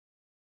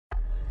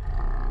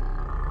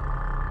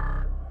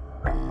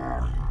Hey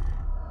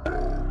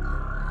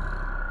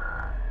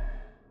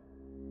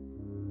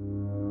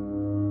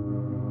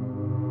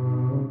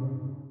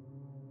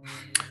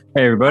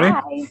everybody,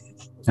 Hi.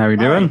 how are you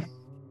Hi. doing?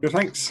 Good,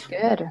 thanks.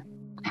 Good.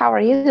 How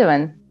are you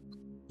doing?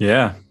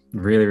 Yeah,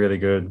 really, really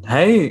good.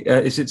 Hey,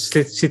 is it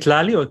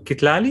Sitlali or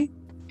Kitlali?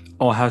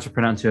 Or how to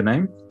pronounce your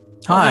name?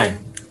 Oh, Hi,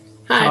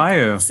 how are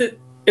you?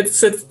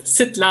 It's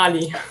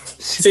Sitlali.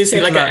 So you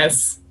say like a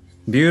S.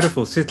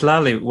 Beautiful,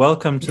 Sitlali.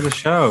 Welcome to the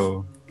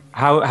show.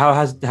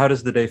 How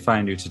does the day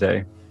find you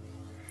today?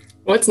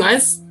 Oh, it's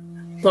nice.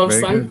 Lot of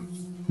Very sun. good.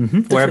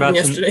 Different than Whereabouts?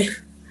 yesterday.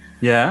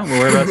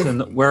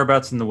 Well,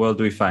 whereabouts in the world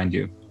do we find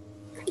you?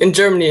 In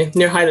Germany,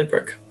 near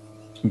Heidelberg.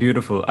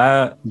 Beautiful.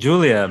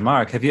 Julia,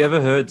 Mark, have you ever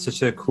heard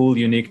such a cool,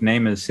 unique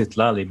name as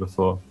Sitlali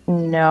before?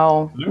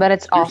 No, but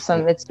it's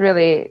awesome. It's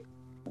really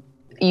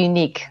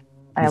unique.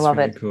 I It's love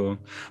really it. cool.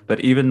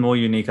 But even more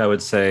unique, I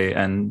would say,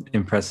 and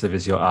impressive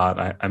is your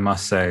art, I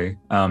must say.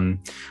 I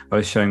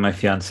was showing my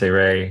fiance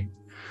Ray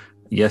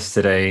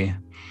yesterday,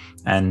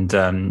 and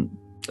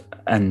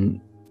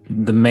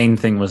the main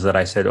thing was that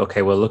I said,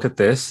 okay, well, look at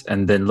this,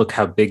 and then look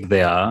how big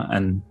they are,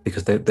 and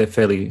because they're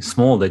fairly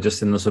small, they're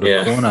just in the sort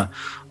of corner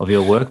of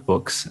your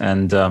workbooks,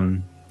 and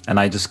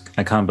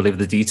I can't believe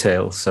the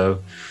detail. So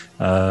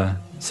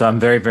I'm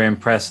very, very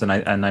impressed,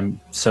 and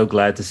I'm so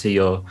glad to see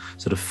you're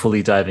sort of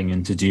fully diving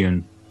into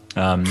Dune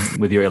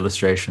with your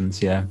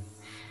illustrations. Yeah,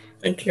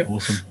 Thank you.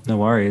 awesome. No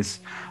worries.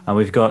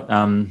 We've got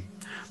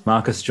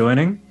Marcus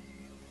joining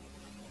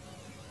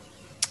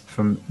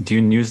from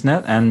Dune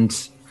Newsnet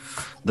and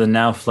the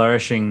now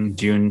flourishing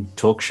Dune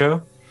talk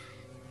show,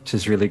 which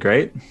is really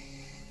great.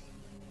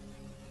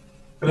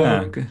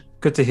 Hello. Yeah,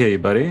 good to hear you,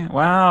 buddy.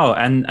 Wow,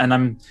 and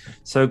I'm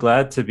so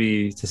glad to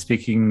be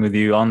speaking with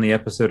you on the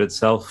episode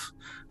itself.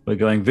 We're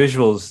going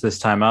visuals this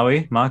time, are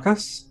we,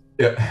 Marcus?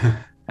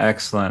 Yeah.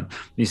 Excellent.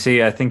 You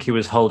see, I think he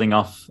was holding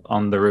off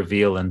on the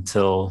reveal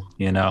until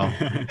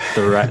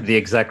the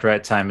exact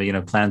right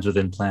time. Plans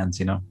within plans.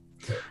 And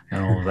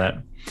all of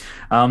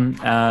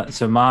that.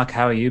 So, Mark,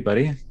 how are you,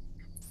 buddy?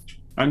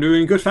 I'm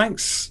doing good,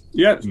 thanks.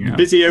 Yeah,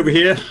 busy over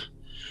here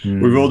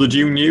with all the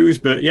Dune news,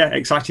 but yeah,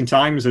 exciting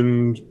times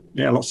and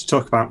lots to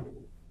talk about.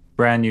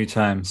 Brand new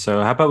time.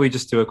 So how about we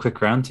just do a quick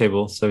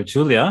roundtable? So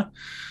Julia,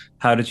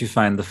 how did you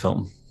find the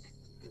film?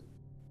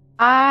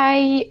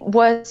 I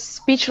was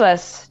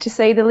speechless, to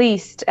say the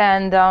least.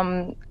 And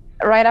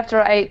right after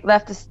I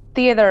left the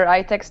theater,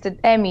 I texted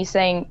Emmy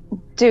saying,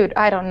 dude,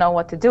 I don't know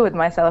what to do with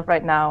myself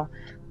right now.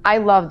 I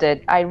loved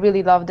it. I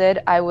really loved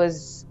it.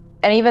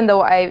 And even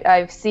though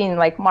I've seen,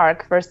 like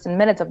Mark, first 10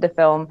 minutes of the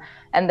film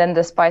and then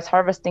the spice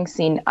harvesting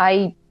scene,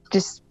 I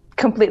just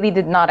completely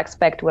did not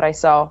expect what I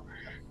saw.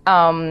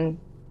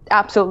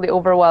 Absolutely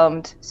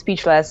overwhelmed,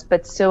 speechless,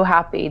 but so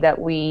happy that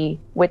we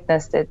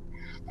witnessed it.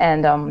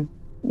 And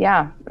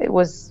it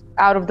was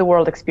out of the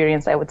world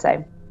experience, I would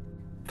say.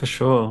 For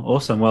sure.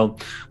 Awesome. Well,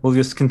 we'll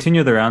just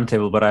continue the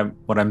roundtable, but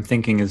what I'm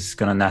thinking is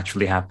going to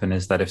naturally happen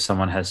is that if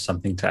someone has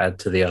something to add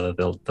to the other,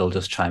 they'll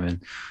just chime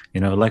in,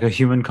 like a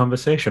human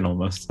conversation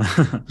almost. So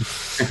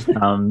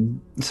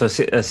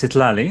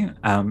Sitlali,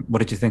 what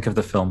did you think of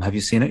the film? Have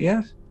you seen it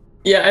yet?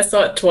 Yeah, I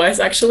saw it twice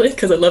actually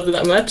because I loved it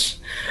that much.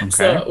 Okay.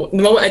 So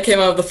the moment I came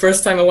out the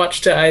first time I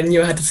watched it, I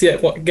knew I had to see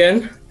it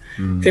again.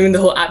 Even the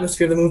whole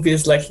atmosphere of the movie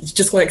is like you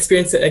just want to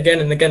experience it again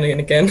and again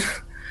and again.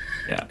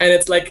 Yeah. And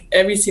it's like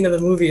every scene of the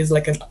movie is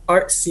like an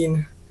art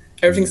scene.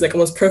 Everything's like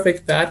almost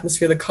perfect. The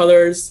atmosphere, the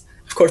colors,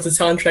 of course, the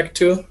soundtrack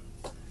too.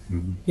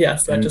 Yeah,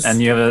 so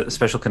and you have a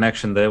special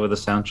connection there with the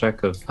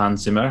soundtrack of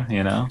Hans Zimmer,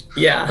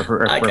 Yeah,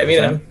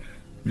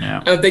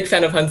 I'm a big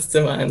fan of Hans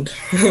Zimmer and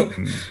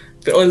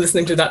been only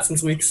listening to that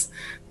since weeks.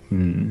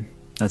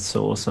 That's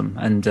so awesome.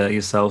 And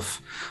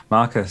yourself,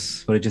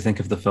 Marcus, what did you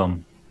think of the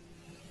film?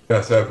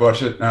 Yeah, so I've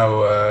watched it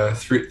now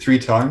three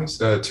times,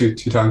 two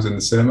times in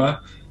the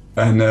cinema.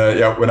 And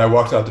when I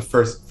walked out the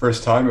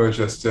first time, it was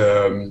just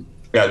I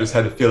just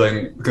had a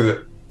feeling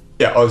because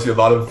obviously a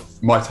lot of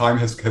my time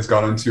has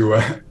gone into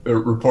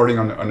reporting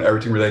on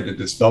everything related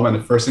to this film. And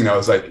the first thing I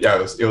was like,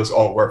 it was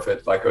all worth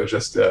it. Like I was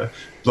just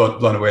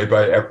blown away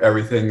by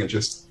everything. It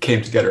just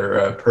came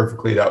together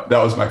perfectly. That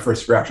was my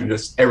first reaction.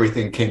 Just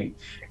everything came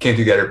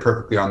together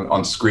perfectly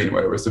on screen,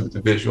 whether it was the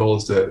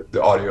visuals, the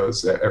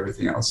audios,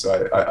 everything else.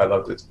 So I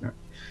loved it. Yeah.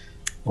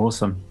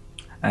 Awesome.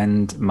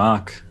 And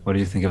Mark, what do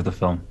you think of the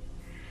film?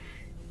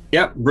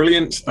 Yeah,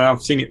 brilliant.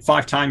 I've seen it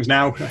 5 times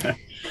now.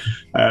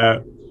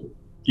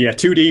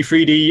 2D,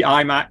 3D,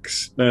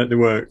 IMAX, the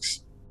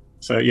works.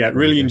 So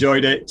really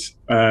enjoyed it.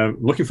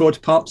 Looking forward to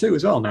part 2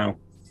 as well now.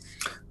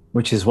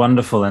 Which is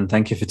wonderful, and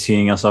thank you for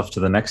teeing us off to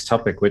the next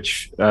topic,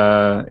 which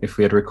if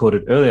we had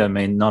recorded earlier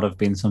may not have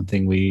been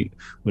something we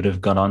would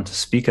have gone on to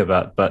speak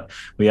about. But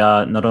we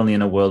are not only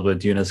in a world where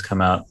Dune has come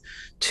out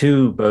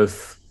to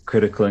both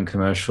critical and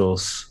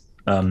commercials,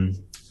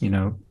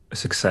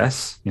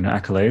 success,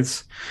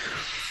 accolades,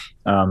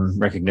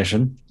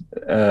 recognition.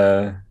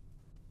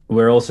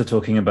 We're also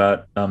talking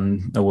about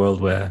a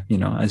world where,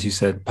 as you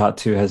said, part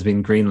 2 has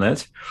been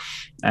greenlit,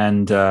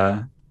 and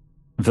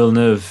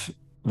Villeneuve,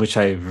 which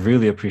I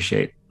really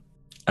appreciate,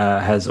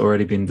 has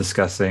already been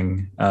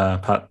discussing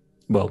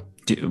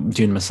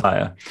Dune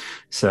Messiah.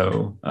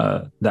 So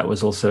that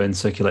was also in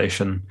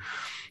circulation.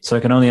 So I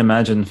can only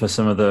imagine for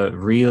some of the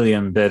really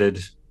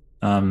embedded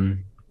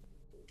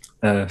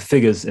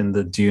figures in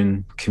the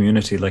Dune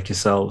community, like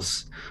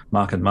yourselves,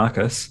 Mark and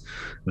Marcus,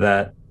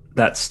 that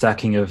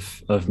stacking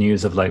of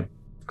news of like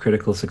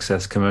critical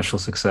success, commercial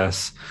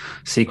success,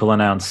 sequel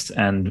announced,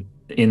 and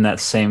in that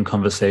same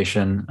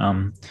conversation,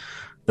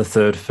 the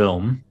third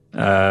film,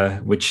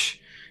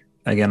 which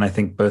again, I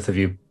think both of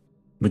you,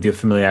 with your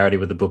familiarity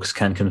with the books,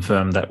 can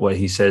confirm that what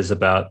he says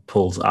about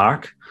Paul's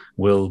arc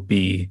will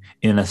be,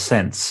 in a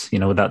sense,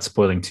 without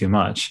spoiling too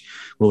much,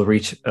 will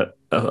reach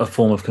a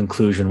form of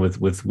conclusion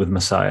with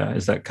Messiah.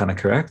 Is that kind of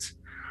correct?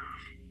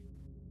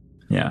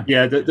 Yeah.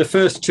 Yeah, the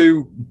first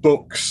two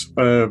books,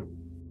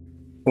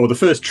 or the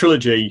first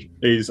trilogy,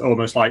 is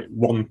almost like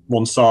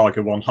one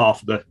saga, one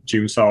half of the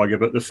Dune saga,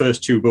 but the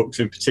first two books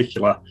in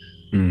particular,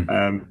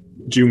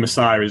 Dune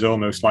Messiah is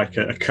almost like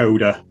a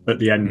coda at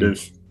the end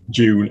of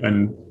Dune,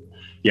 and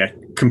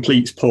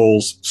completes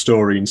Paul's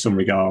story in some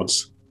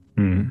regards.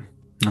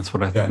 That's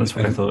what I thought. That's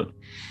what I thought.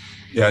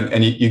 Yeah,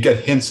 and you get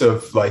hints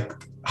of like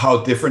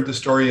how different the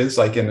story is,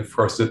 like in the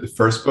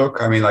first book.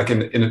 I mean, like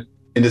in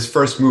this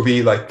first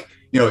movie, like,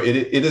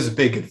 it is a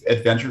big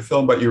adventure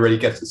film, but you already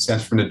get the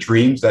sense from the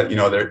dreams that,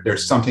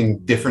 there's something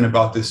different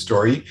about this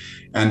story,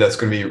 and that's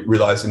going to be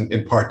realized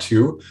in part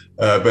two.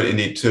 But you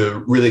need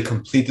to really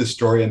complete the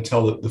story and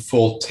tell the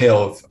full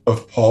tale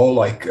of Paul,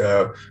 like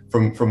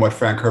from what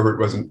Frank Herbert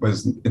was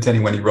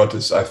intending when he wrote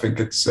this. I think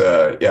it's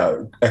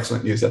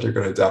excellent news that they're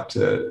going to adapt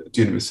to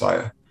Dune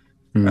Messiah.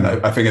 And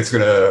I think it's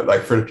going to,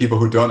 like, for the people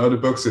who don't know the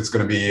books, it's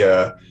going to be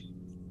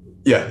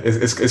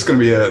it's going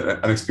to be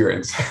an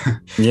experience.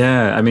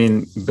 Yeah, I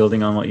mean,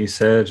 building on what you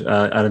said,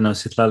 I don't know,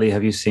 Sitlali,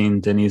 have you seen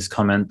Denis'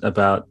 comment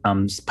about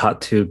part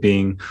two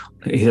being,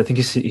 I think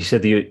he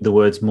said the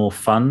words more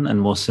fun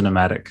and more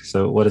cinematic.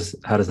 So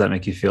how does that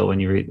make you feel when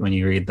you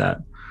read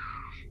that?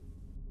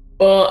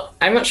 Well,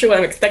 I'm not sure what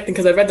I'm expecting,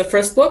 because I read the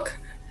first book,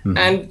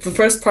 and the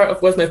first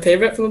part was my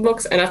favorite from the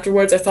books, and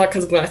afterwards I thought,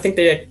 because I think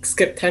they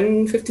skipped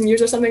 10, 15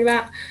 years or something like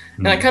that,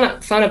 and I kind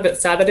of found it a bit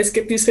sad that they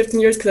skipped these 15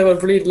 years, because I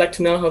would really like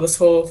to know how this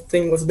whole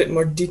thing was a bit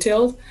more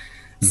detailed.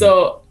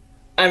 So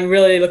I'm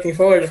really looking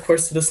forward, of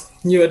course, to this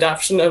new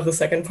adaptation of the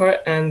second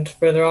part and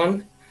further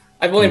on.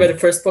 I've only read the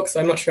first book,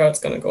 so I'm not sure how it's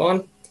going to go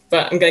on,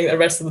 but I'm getting the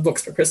rest of the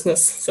books for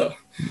Christmas, so.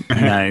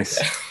 Nice.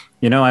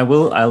 Yeah.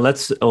 I'll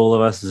let all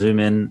of us zoom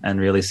in and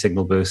really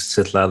signal boost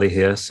Sitlali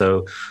here.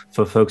 So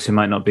for folks who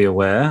might not be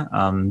aware,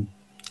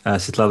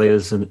 Sitlali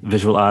is a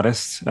visual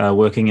artist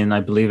working in, I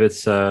believe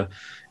it's,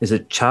 is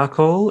it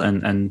charcoal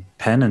and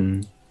pen,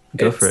 and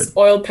go for it?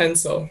 Oil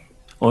pencil.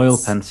 Oil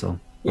pencil.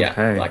 Yeah,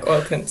 okay. like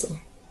oil pencil.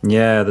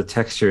 Yeah, the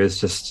texture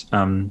is just,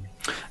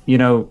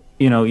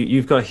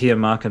 you've got here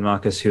Mark and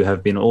Marcus, who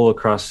have been all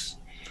across,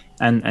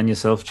 and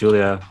yourself,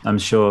 Julia. I'm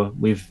sure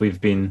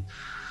we've been,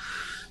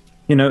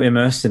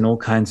 immersed in all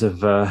kinds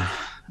of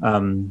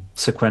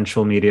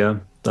sequential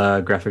media,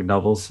 graphic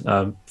novels,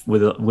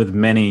 with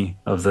many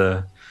of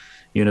the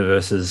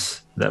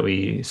universes that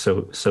we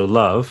so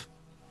love.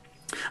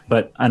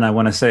 And I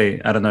want to say,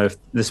 I don't know if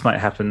this might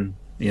happen,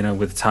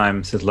 with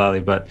time,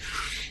 Sitlali, but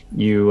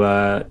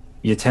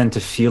you tend to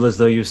feel as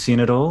though you've seen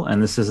it all.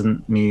 And this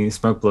isn't me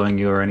smoke blowing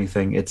you or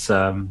anything. It's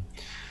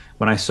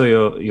when I saw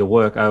your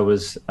work,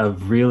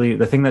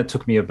 the thing that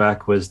took me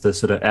aback was the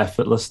sort of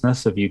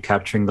effortlessness of you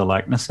capturing the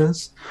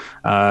likenesses.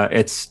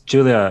 It's,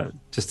 Julia,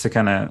 just to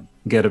kind of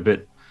get a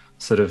bit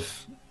sort of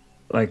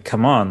like,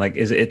 come on, like,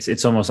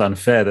 it's almost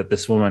unfair that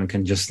this woman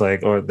can just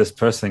or this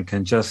person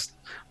can just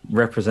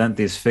represent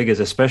these figures,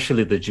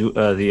 especially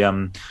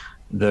the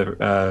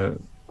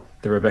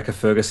Rebecca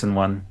Ferguson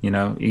one.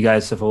 You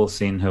guys have all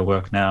seen her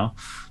work now,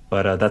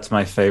 but that's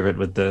my favorite,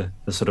 with the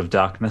sort of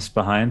darkness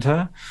behind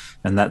her,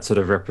 and that sort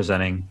of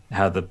representing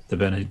how the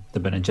Bene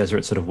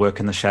Gesserit sort of work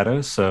in the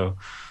shadows. So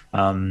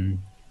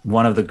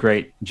one of the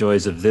great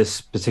joys of this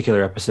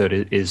particular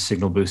episode is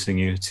signal boosting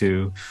you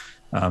to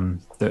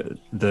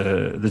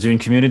the Dune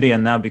community,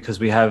 and now because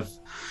we have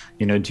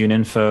Dune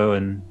Info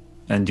and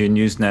Dune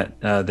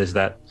Newsnet, there's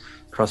that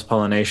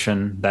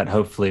cross-pollination that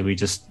hopefully we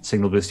just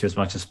signal boost you as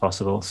much as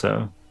possible.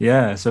 So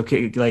yeah, it's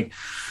okay. Like,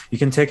 you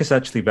can take us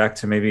actually back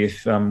to maybe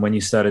if when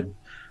you started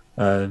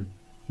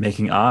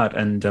making art,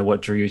 and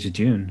what drew you to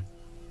Dune.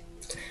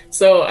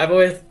 So I've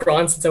always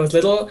drawn since I was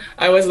little.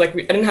 I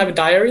didn't have a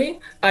diary.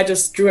 I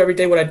just drew every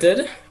day what I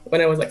did.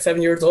 When I was like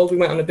 7 years old, we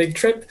went on a big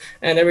trip,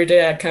 and every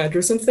day I kind of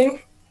drew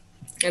something.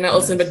 And I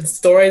also invented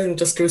stories and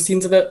just drew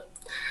scenes of it.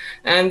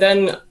 And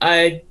then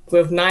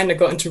with 9, I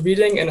got into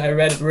reading, and I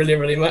read really,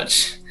 really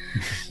much.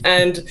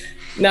 And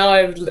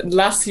now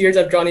last 2 years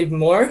I've drawn even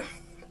more,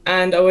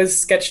 and I always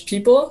sketched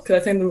people,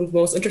 because I think the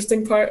most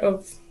interesting part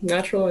of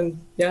natural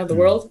and the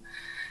world,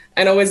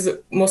 and always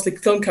mostly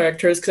film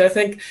characters, because I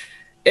think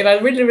if I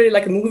really, really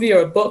like a movie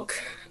or a book,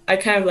 I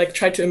kind of like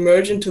try to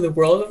emerge into the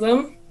world of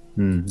them.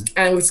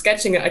 And with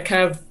sketching it, I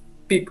kind of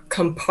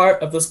become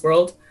part of this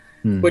world,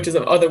 which is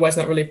otherwise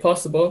not really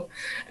possible.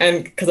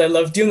 And because I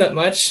love Dune that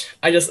much,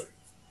 I just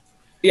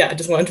yeah, I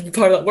just wanted to be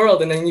part of that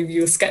world. And then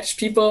you sketch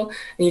people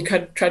and you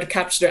kind of try to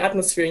capture their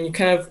atmosphere, and you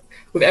kind of,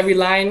 with every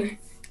line,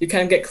 you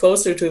kind of get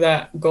closer to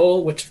that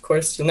goal, which of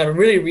course you'll never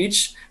really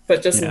reach,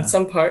 but just in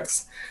some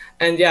parts.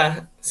 And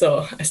yeah,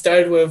 so I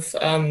started with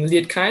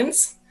Liet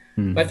Kynes,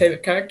 my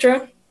favorite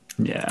character.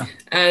 Yeah.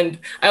 And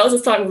I also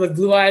thought with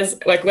blue eyes,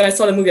 like when I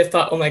saw the movie, I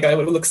thought, oh my God, it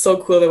would look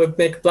so cool. They would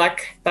make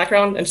black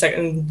background and just like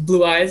and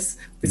blue eyes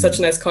be such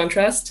a nice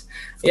contrast.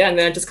 Yeah, and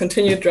then I just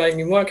continued drawing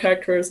me more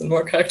characters and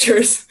more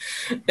characters.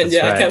 And that's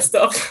right. I can't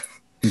stop.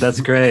 That's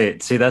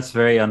great. See, that's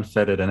very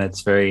unfettered, and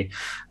it's very,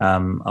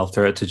 I'll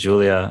throw it to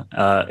Julia.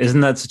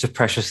 Isn't that such a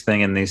precious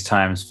thing in these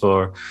times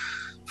for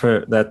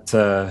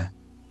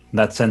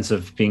that sense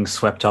of being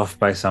swept off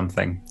by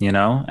something, you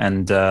know?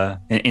 And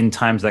in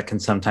times that can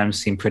sometimes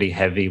seem pretty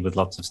heavy with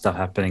lots of stuff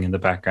happening in the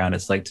background.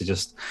 It's like to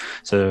just,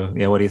 so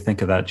yeah, what do you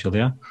think of that,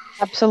 Julia?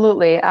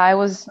 Absolutely. I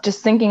was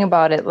just thinking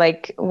about it.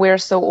 Like, we're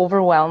so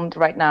overwhelmed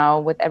right now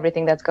with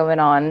everything that's going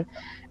on,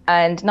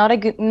 and not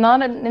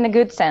in a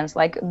good sense.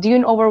 Like,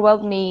 Dune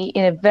overwhelmed me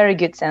in a very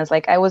good sense.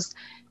 Like, I was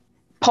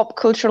pop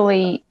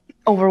culturally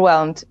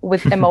overwhelmed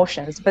with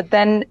emotions, but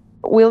then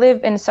we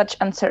live in such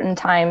uncertain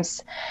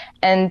times,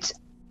 and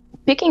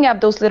picking up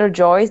those little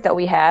joys that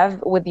we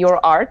have with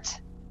your art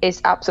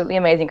is absolutely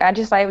amazing. I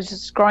was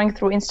just scrolling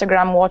through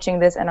Instagram watching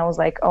this, and I was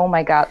like, oh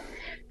my God,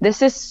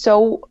 this is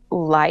so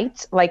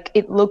light. Like,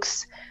 it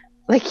looks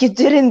like you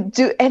didn't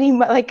do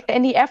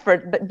any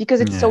effort, but because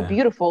it's so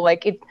beautiful,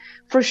 like it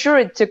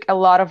took a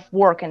lot of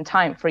work and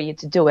time for you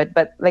to do it.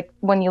 But like,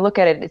 when you look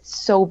at it, it's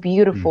so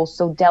beautiful,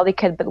 so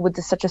delicate, but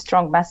with such a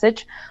strong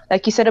message.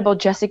 Like you said about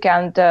Jessica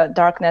and the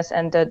darkness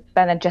and the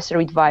Bene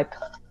Gesserit vibe.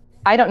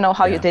 I don't know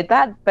how you did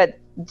that, but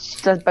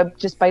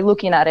just by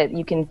looking at it,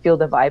 you can feel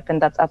the vibe,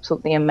 and that's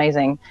absolutely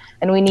amazing.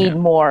 And we need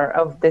more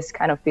of this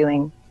kind of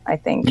feeling, I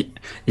think.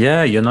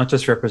 Yeah, you're not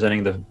just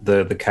representing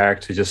the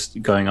character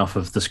just going off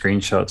of the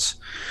screenshots.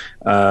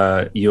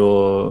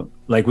 You're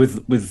like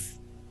with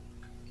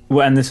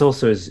well, and this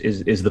also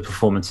is the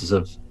performances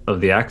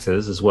of the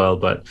actors as well.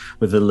 But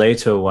with the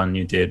later one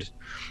you did,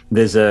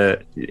 there's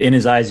in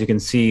his eyes you can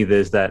see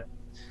there's that.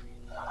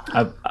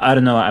 I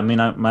don't know. I mean,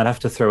 I might have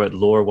to throw it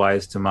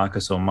lore-wise to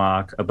Marcus or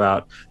Mark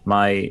about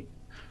my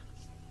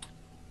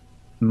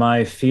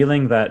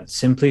feeling that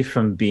simply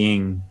from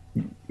being,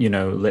 you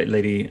know,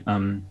 Lady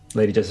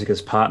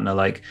Jessica's partner,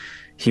 like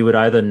he would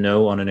either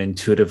know on an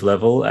intuitive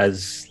level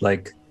as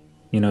like,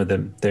 you know,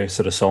 they're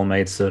sort of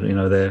soulmates, so you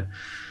know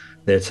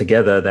they're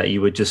together, that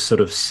you would just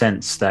sort of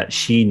sense that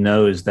she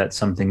knows that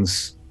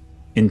something's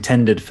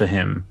intended for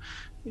him.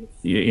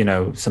 You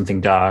know, something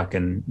dark,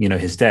 and you know,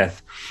 his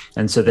death.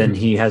 And so then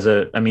he has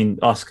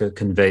Oscar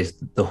conveys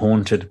the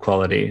haunted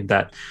quality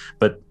that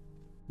but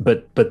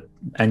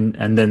and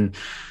then,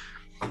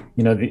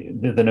 you know,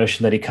 the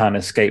notion that he can't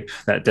escape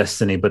that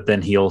destiny, but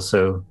then he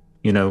also,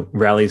 you know,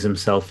 rallies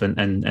himself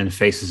and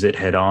faces it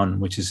head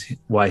on, which is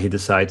why he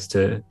decides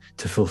to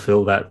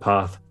fulfill that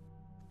path.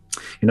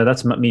 You know,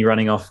 that's me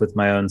running off with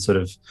my own sort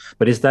of,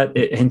 but is that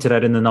hinted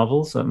at in the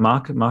novels,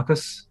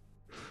 Marcus?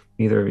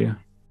 Either of you?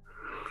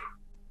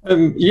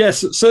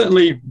 Yes,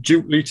 certainly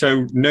Duke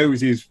Leto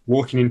knows he's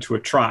walking into a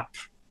trap,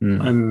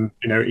 and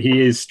you know, he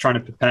is trying to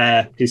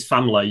prepare his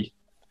family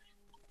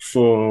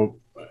for,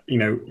 you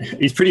know,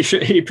 he's pretty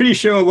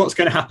sure what's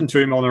going to happen to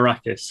him on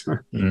Arrakis.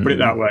 Put it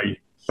that way.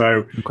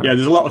 So yeah,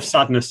 there's a lot of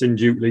sadness in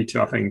Duke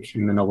Leto, I think,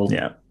 in the novel.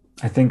 Yeah,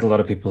 I think a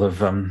lot of people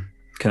have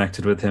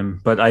connected with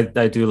him, but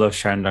I do love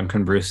Sharon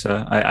Duncan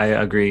Brewster. I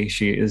agree,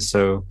 she's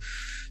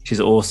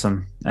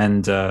awesome,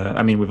 and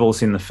I mean, we've all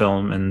seen the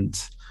film, and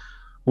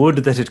would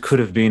that it could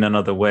have been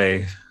another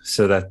way.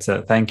 So that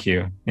thank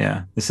you.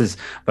 Yeah, this is,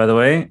 by the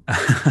way,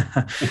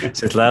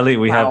 so Lally,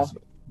 we have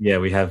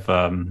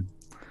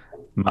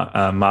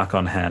Mark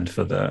on hand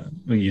for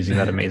using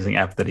that amazing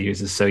app that he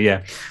uses. So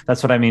yeah,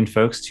 that's what I mean,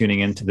 folks. Tuning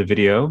into the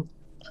video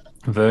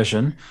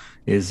version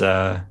is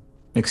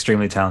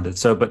extremely talented.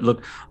 So, but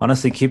look,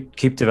 honestly,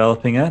 keep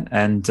developing it.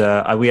 And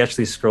we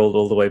actually scrolled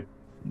all the way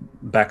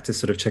back to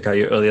sort of check out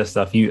your earlier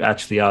stuff. You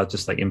actually are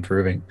just like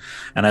improving,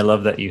 and I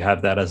love that you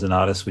have that as an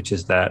artist, which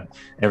is that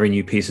every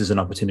new piece is an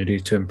opportunity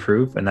to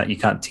improve, and that you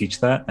can't teach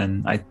that.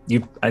 And I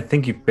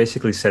think you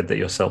basically said that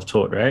you're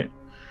self-taught, right?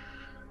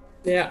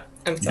 Yeah,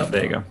 I'm self-taught.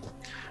 There you go.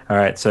 All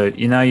right, so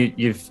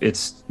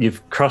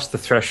you've crossed the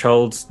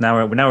thresholds.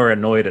 Now we're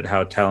annoyed at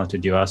how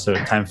talented you are. So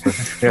time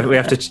for we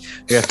have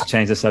to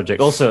change the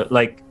subject. Also,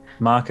 like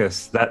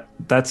Marcus, that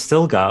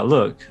Stilgar,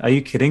 look, are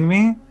you kidding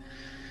me?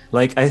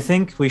 Like, I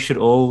think we should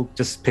all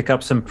just pick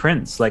up some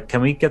prints. Like,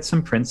 can we get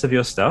some prints of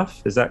your stuff?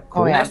 Is that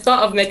cool? Oh, yeah. I've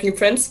thought of making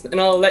prints, and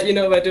I'll let you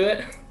know if I do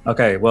it.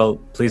 Okay, well,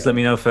 please let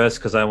me know first,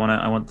 because I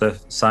want the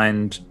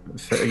signed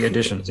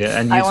editions. Yeah,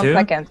 and you too?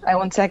 I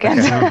want second.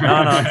 Okay.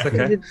 No, it's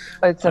okay.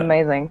 It's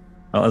amazing.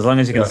 Well, as long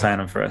as you can sign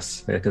them for us,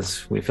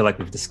 because we feel like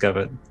we've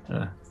discovered,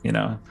 you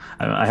know,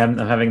 I'm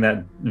having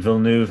that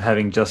Villeneuve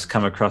having just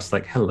come across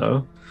like,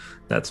 hello,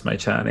 that's my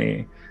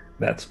Chani,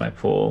 that's my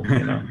Paul,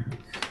 you know.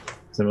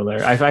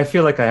 Similar. I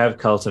feel like I have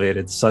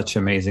cultivated such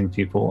amazing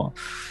people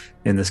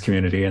in this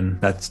community, and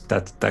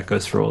that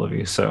goes for all of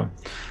you. So,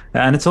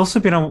 and it's also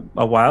been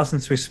a while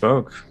since we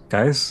spoke,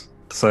 guys.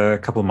 It's a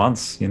couple of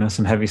months,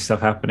 some heavy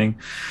stuff happening,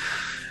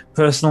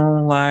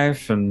 personal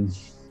life and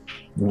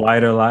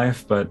wider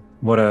life. But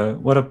what a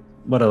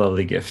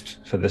lovely gift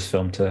for this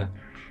film to.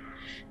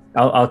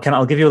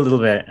 I'll give you a little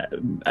bit.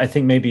 I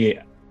think maybe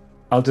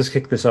I'll just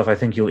kick this off. I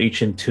think you'll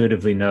each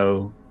intuitively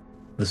know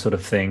the sort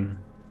of thing.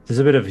 There's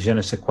a bit of je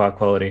ne sais quoi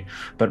quality,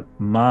 but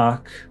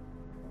Mark,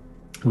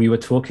 we were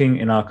talking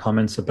in our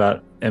comments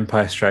about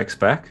Empire Strikes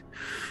Back,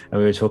 and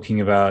we were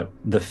talking about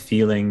the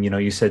feeling.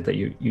 You said that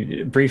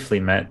you briefly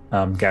met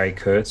Gary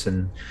Kurtz,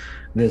 and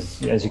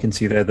there's, as you can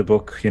see there, the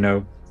book,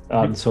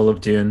 Soul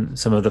of Dune,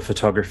 some of the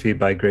photography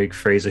by Greg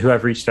Fraser, who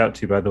I've reached out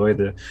to, by the way,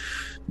 the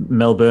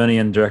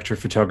Melburnian director of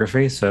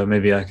photography. So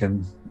maybe I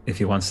can, if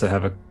he wants to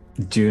have a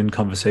Dune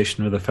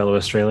conversation with a fellow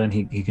Australian,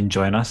 he can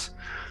join us.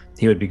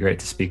 He would be great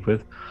to speak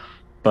with.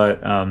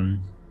 But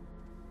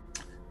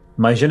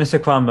my je ne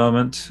sais quoi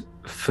moment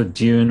for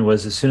Dune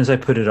was, as soon as I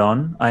put it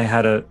on, I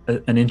had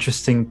an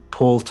interesting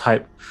Paul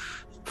type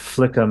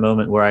flicker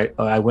moment where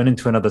I went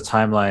into another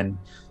timeline,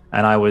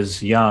 and I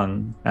was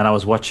young and I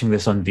was watching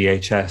this on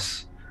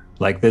VHS.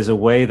 Like, there's a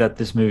way that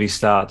this movie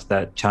starts,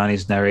 that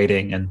Chani's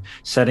narrating and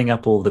setting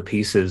up all the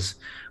pieces,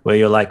 where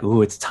you're like,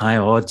 ooh, it's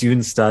time. Oh,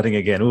 Dune's starting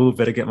again. Ooh,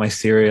 better get my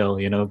cereal,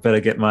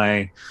 better get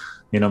my,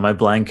 my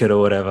blanket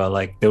or whatever.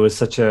 Like, there was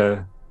such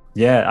I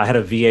had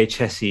a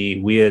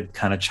VHS-y, weird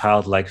kind of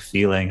childlike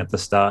feeling at the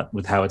start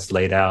with how it's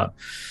laid out.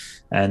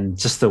 And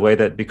just the way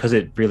that, because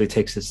it really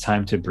takes its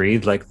time to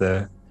breathe, like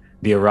the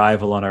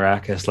arrival on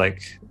Arrakis,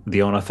 like the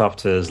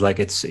ornithopters, like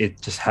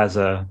it just has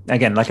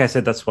again, like I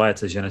said, that's why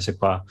it's a je ne sais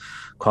quoi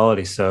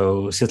quality.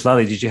 So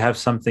Sitlali, did you have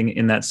something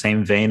in that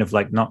same vein of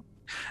like, not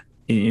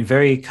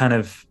very kind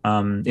of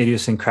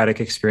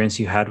idiosyncratic experience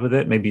you had with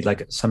it? Maybe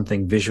like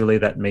something visually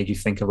that made you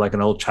think of like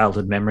an old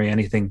childhood memory,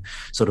 anything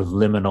sort of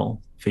liminal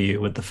for you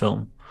with the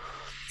film?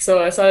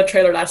 So I saw the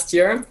trailer last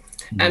year,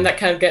 and that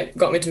kind of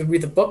got me to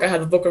read the book. I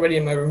had the book already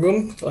in my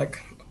room, so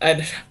like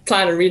I'd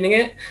planned on reading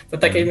it,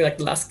 but that gave me like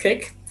the last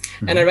kick.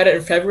 And I read it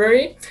in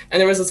February,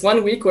 and there was this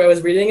one week where I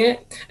was reading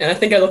it, and I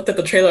think I looked at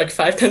the trailer like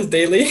 5 times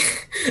daily,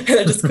 and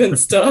I just couldn't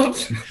stop.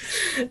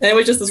 And it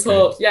was just this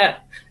whole,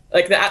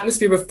 like the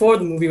atmosphere before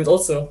the movie was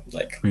also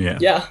like,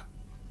 that's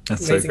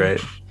amazing. So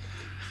great.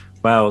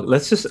 Wow,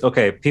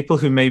 people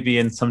who may be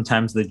in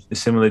sometimes the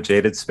similar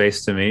jaded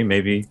space to me,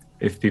 maybe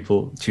if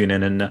people tune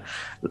in, and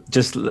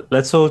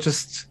let's all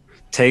just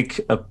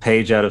take a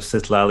page out of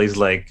Sitlali's,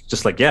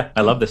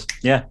 I love this.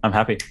 Yeah, I'm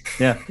happy.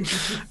 Yeah.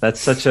 That's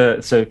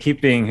so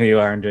keep being who you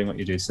are and doing what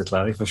you do,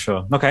 Sitlali, for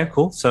sure. Okay,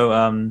 cool. So,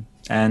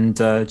 and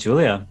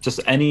Julia, just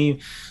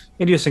any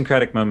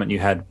idiosyncratic moment you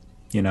had,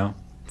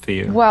 for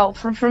you? Well,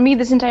 for me,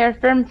 this entire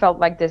film felt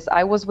like this.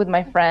 I was with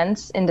my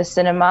friends in the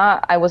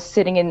cinema. I was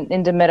sitting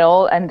in the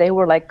middle, and they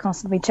were like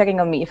constantly checking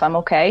on me if I'm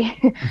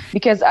okay,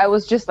 because I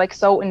was just like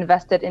so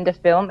invested in the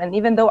film. And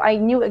even though I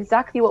knew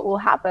exactly what will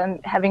happen,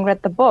 having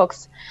read the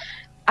books,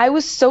 I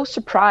was so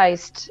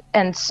surprised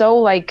and so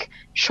like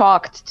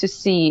shocked to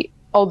see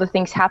all the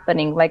things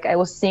happening. Like, I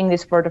was seeing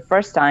this for the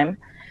first time,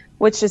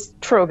 which is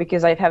true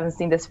because I haven't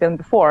seen this film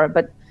before,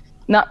 but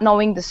not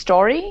knowing the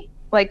story,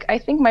 like I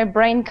think my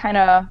brain kind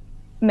of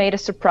made a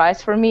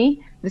surprise for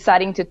me,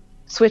 deciding to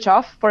switch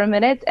off for a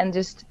minute and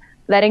just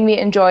letting me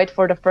enjoy it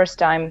for the first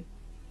time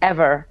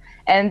ever.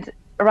 And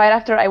right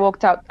after I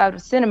walked out of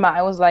cinema,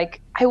 I was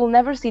like, I will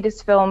never see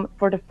this film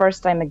for the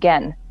first time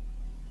again.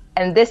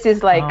 And this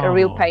is like a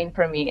real pain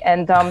for me.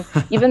 And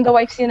even though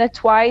I've seen it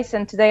twice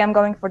and today I'm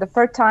going for the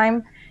third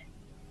time,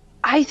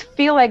 I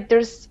feel like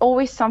there's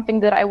always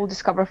something that I will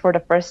discover for the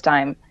first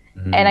time.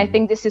 And I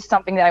think this is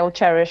something that I will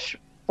cherish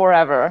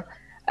forever,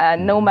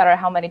 no matter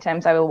how many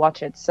times I will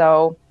watch it.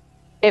 So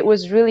it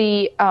was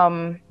really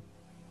a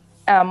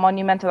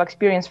monumental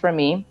experience for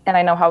me. And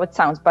I know how it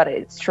sounds, but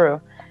it's true.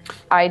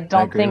 I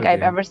don't think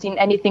I've ever seen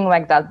anything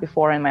like that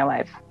before in my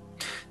life.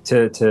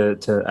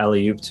 To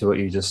alley-oop to what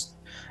you just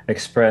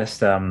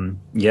expressed, on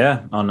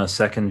a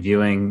second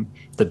viewing,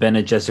 the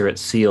Bene Gesserit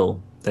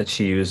seal that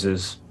she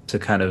uses to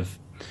kind of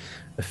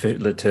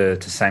to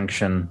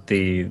sanction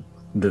the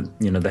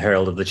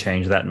herald of the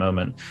change, that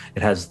moment,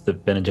 it has the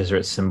Bene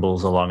Gesserit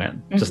symbols along it,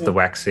 just the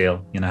wax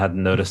seal. I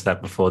hadn't noticed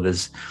that before.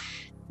 There's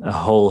a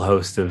whole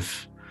host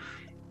of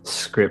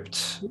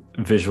script,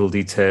 visual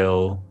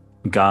detail,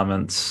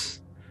 garments,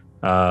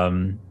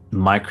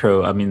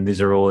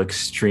 these are all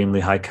extremely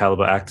high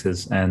caliber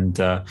actors, and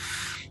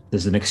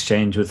there's an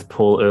exchange with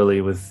Paul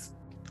early with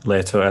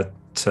Leto at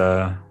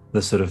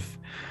the sort of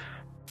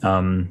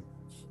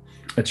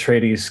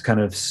Atreides kind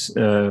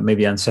of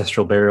maybe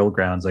ancestral burial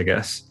grounds, I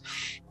guess.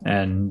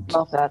 And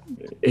love that.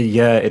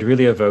 It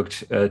really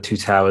evoked Two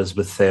Towers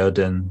with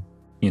Theoden,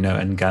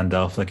 and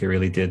Gandalf. Like, it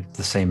really did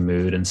the same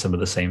mood and some of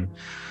the same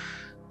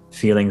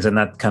feelings, and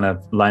that kind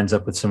of lines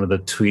up with some of the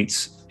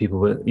tweets people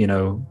were,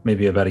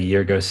 maybe about a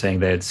year ago,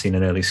 saying they had seen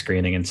an early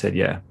screening and said,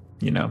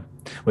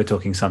 we're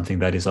talking something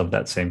that is of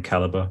that same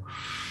caliber.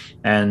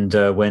 And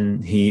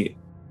when he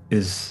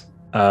is,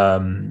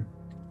 when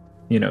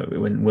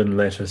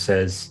Leto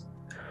says,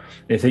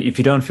 if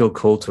you don't feel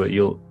called to it,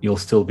 you'll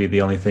still be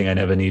the only thing I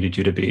never needed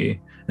you to be.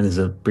 And there's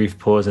a brief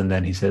pause, and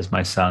then he says,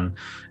 "My son."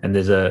 And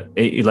there's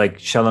like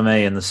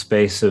Chalamet, in the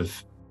space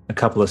of a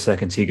couple of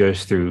seconds, he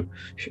goes through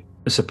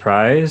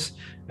surprise,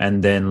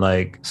 and then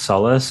like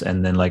solace,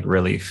 and then like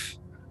relief,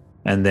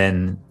 and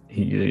then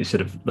he just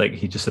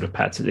sort of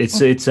pats it.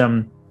 It's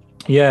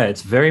yeah,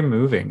 it's very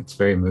moving. It's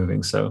very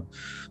moving. So,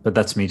 but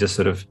that's me just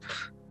sort of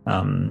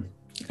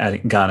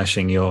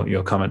garnishing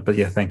your comment. But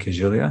yeah, thank you,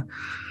 Julia,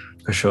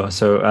 for sure.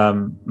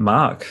 So,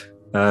 Mark,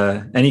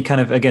 any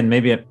kind of, again,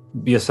 maybe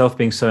yourself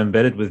being so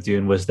embedded with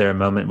Dune, was there a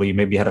moment where you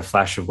maybe had a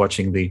flash of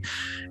watching the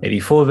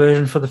 84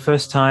 version for the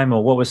first time,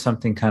 or what was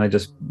something kind of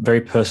just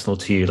very personal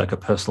to you, like a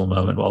personal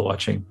moment while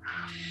watching?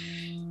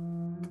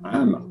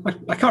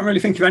 I can't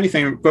really think of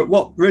anything, but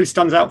what really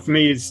stands out for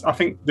me is I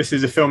think this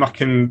is a film I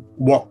can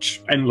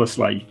watch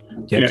endlessly.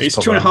 Yeah, it's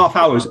 2.5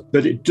 hours,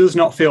 but it does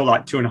not feel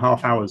like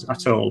 2.5 hours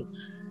at all.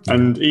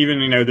 And even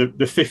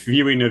the fifth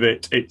viewing of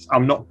it,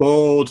 I'm not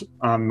bored.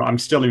 I'm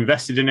still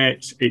invested in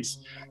it. It's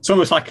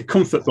almost like a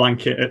comfort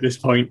blanket at this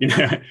point.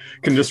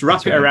 Can just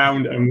wrap it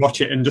around and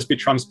watch it and just be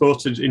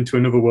transported into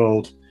another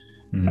world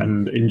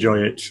and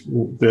enjoy it.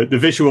 The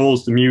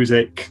visuals, the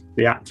music,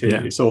 the acting,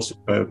 it's all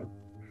superb.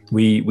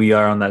 We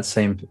are on that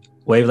same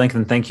wavelength,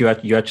 and thank you.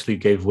 You actually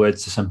gave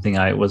words to something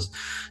I was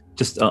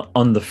just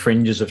on the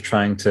fringes of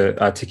trying to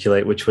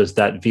articulate, which was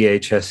that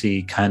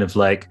VHS-y kind of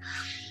like.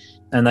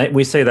 And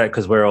we say that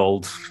because we're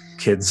old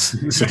kids,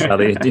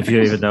 Charlie, if you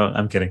even know.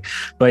 I'm kidding,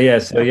 but yeah.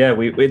 So yeah,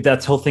 we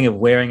that whole thing of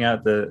wearing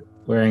out the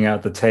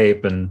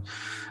tape and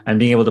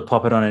being able to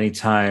pop it on any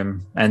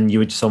time, and you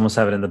would just almost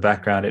have it in the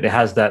background. It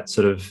has that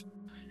sort of.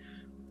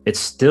 It's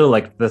still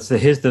like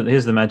here's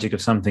the magic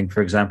of something.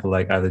 For example,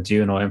 like either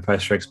Dune or Empire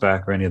Strikes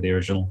Back or any of the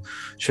original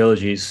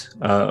trilogies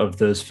of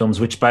those films.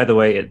 Which, by the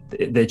way,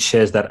 it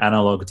shares that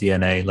analog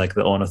DNA. Like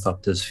the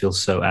ornithopters feel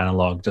so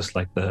analog, just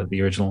like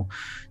the original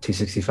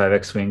T-65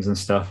 X-wings and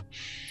stuff.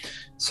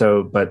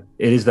 So, but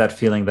it is that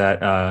feeling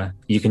that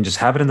you can just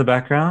have it in the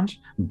background.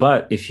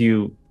 But if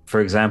you, for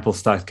example,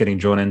 start getting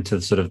drawn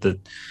into sort of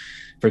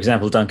for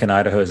example, Duncan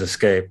Idaho's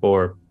escape,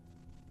 or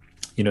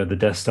the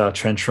Death Star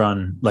trench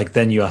run, like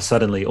then you are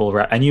suddenly all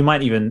right, and you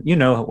might even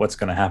what's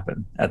going to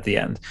happen at the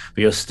end,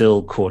 but you're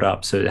still caught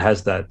up. So it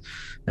has that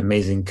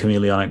amazing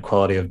chameleonic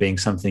quality of being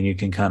something you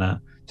can kind of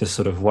just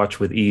sort of watch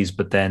with ease,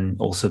 but then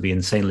also be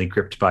insanely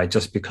gripped by,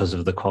 just because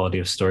of the quality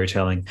of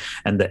storytelling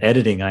and the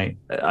editing. I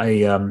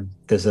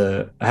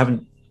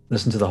haven't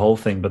listened to the whole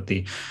thing, but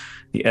the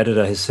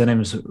editor, his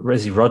surname's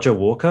Roger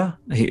Walker.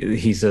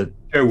 He's a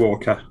Joe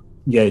Walker.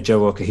 Yeah, Joe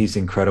Walker, he's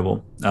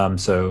incredible.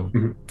 So,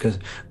 because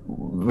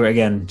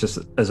again, just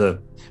as a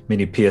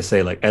mini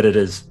PSA, like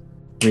editors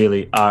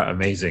really are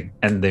amazing,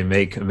 and they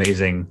make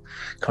amazing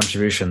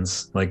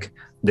contributions. Like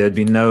there'd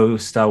be no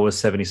Star Wars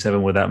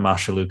 77 without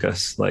Marshall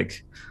Lucas.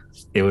 Like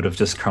it would have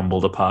just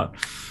crumbled apart.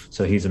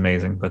 So he's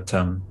amazing. But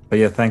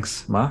yeah,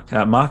 thanks, Mark.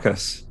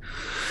 Marcus,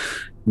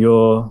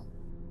 your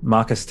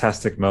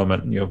Marcus-tastic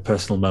moment, your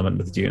personal moment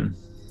with Dune.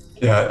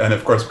 Yeah, and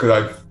of course, because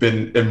I've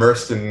been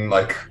immersed in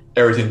like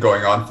everything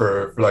going on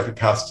for like the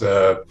past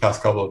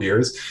couple of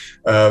years,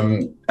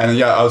 and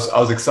yeah, I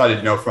was excited,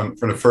 from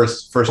the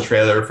first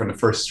trailer, from the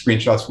first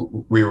screenshots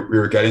we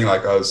were getting.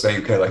 Like I was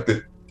saying, okay, like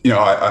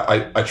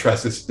I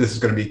trust this is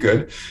going to be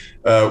good.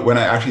 When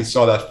I actually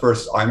saw that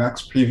first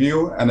IMAX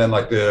preview, and then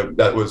like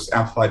that was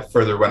amplified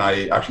further when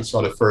I actually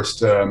saw the first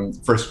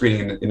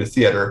screening in the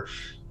theater,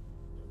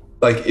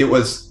 like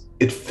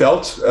it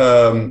felt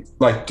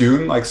like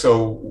Dune. Like,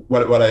 so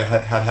what I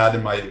had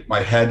in my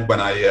head when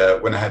I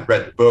had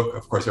read the book,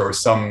 of course there were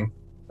some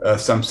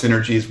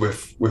synergies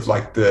with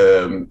like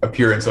the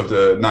appearance of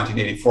the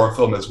 1984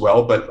 film as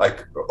well, but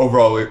like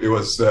overall it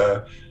was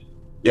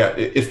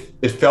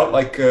it felt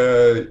like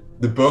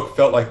the book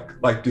felt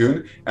like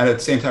Dune, and at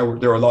the same time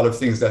there were a lot of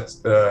things that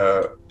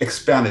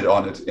expanded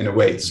on it in a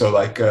way. So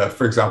like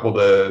for example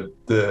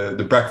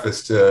the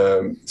breakfast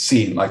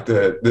scene, like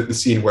the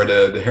scene where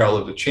the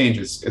Herald of the Change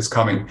is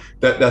coming,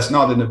 that's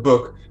not in the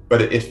book,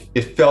 but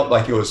it felt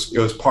like it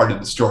was part of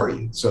the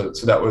story. So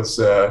that was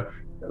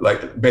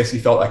like basically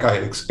felt like I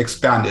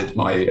expanded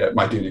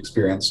my Dune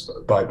experience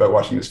by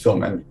watching this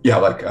film. And yeah,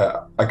 like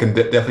I can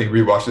definitely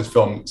rewatch this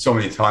film so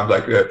many times.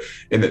 Like I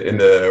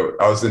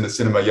was in the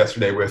cinema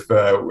yesterday with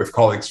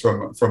colleagues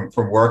from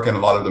work, and a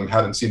lot of them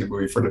hadn't seen the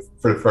movie for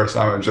the first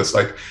time. It was just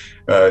like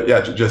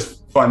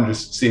just fun,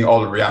 just seeing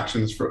all the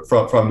reactions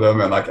from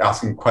them, and like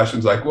asking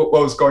questions like what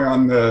was going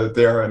on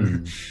there,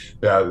 and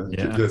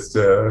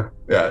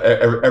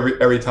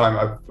every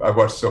time I've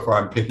watched so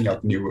far, I'm picking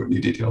up new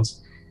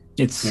details.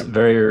 It's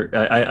very,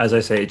 as I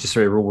say, it just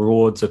very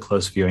rewards a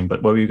close viewing.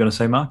 But what were you going to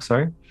say, Mark?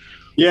 Sorry.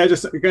 Yeah,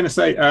 just going to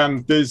say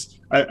there's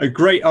a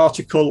great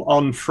article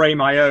on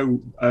Frame.io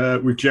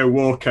with Joe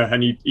Walker,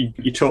 and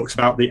he talks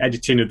about the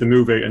editing of the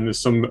movie, and there's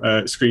some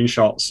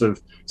screenshots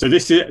of. So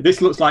this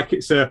looks like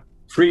it's a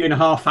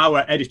 3.5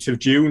 hour edit of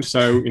Dune.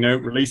 So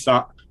release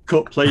that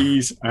cut,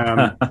 please.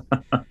 And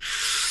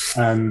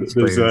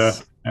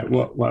there's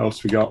what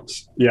else we got?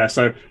 Yeah,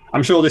 so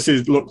I'm sure this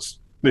looks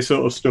this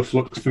sort of stuff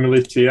looks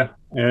familiar to you.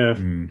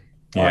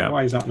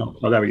 Why is that not?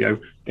 Oh, there we go.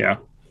 Yeah.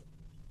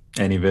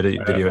 Any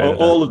video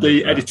all of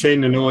the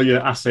editing and all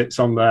your assets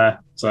on there.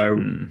 So,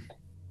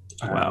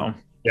 wow.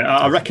 Yeah,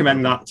 I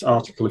recommend that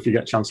article if you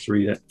get a chance to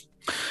read it.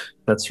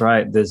 That's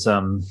right. There's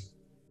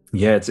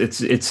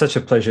it's such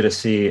a pleasure to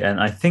see, and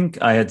I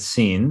think I had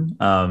seen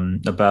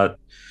about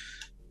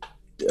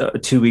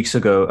 2 weeks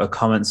ago a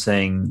comment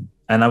saying,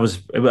 and I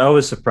was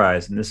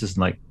surprised, and this is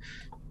like,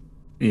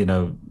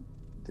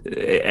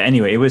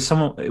 anyway, it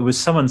was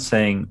someone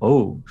saying,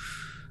 oh,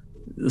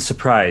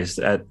 surprised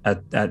at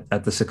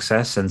the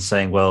success, and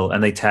saying, well,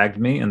 and they tagged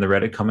me in the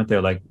Reddit comment.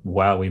 They're like,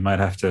 wow, we might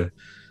have to,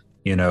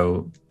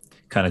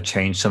 kind of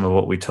change some of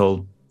what we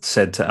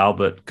said to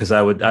Albert, because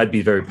I'd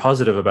be very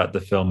positive about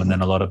the film, and then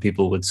a lot of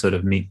people would sort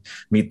of meet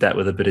that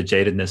with a bit of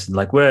jadedness and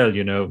like, well,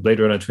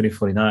 later on in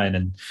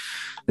 2049,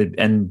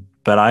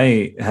 but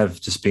I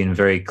have just been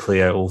very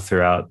clear all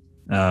throughout.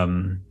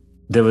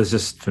 There was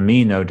just, for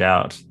me, no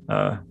doubt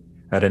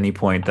at any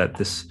point that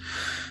this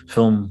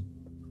film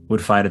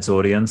would find its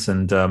audience.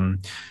 And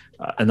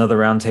another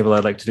roundtable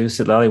I'd like to do,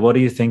 Sitlali, what do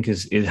you think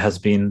has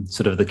been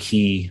sort of the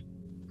key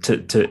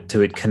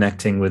to it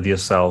connecting with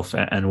yourself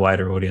and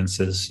wider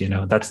audiences?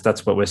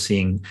 That's what we're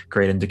seeing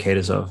great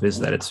indicators of, is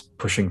that it's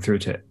pushing through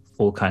to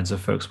all kinds of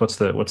folks. What's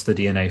the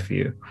DNA for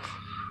you?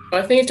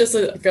 I think it's just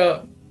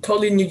a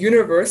totally new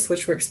universe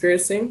which we're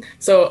experiencing.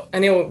 So I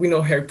know we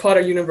know Harry Potter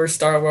universe,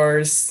 Star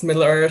Wars,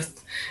 Middle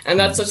Earth, and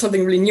that's just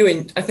something really new.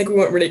 And I think we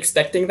weren't really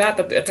expecting that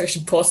it's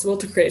actually possible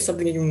to create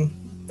something even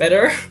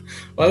better.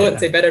 Well, I wouldn't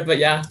say better, but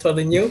yeah,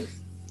 totally new.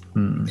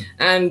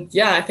 And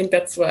yeah, I think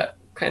that's what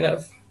kind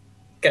of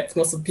gets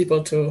most of the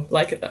people to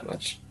like it that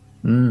much.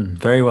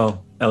 Very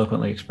well,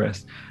 eloquently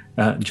expressed.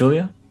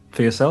 Julia,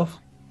 for yourself?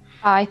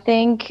 I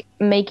think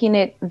making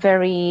it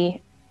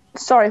very,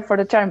 sorry for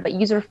the term, but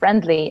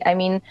user-friendly. I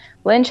mean,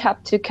 Lynch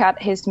had to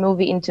cut his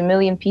movie into a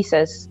million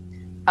pieces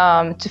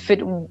to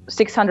fit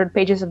 600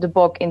 pages of the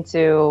book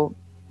into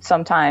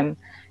some time.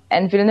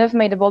 And Villeneuve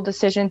made a bold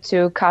decision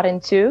to cut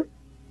in two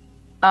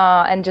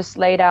and just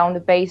lay down the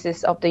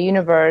basis of the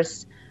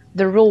universe,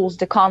 the rules,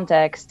 the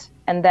context.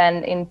 And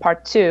then in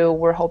part 2,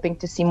 we're hoping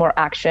to see more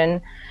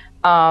action.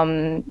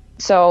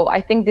 So I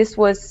think this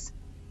was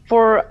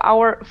for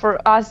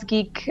us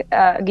geeks,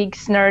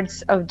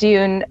 nerds of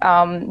Dune.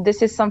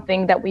 This is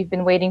something that we've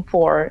been waiting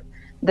for,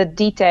 the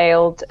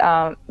detailed,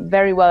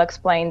 very well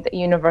explained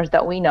universe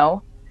that we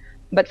know.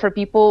 But for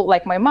people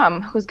like my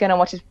mom, who's going to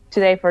watch it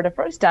today for the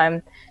first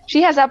time,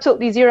 she has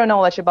absolutely zero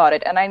knowledge about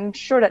it. And I'm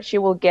sure that she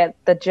will get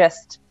the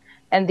gist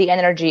and the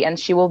energy, and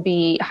she will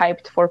be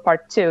hyped for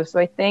part 2. So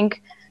I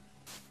think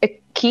a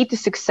key to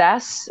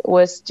success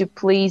was to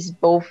please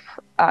both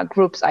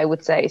groups, I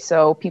would say.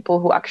 So people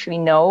who actually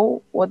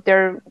know what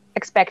they're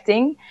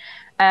expecting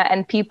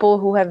and people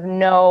who have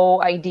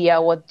no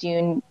idea what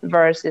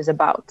Duneverse is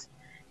about.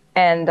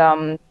 And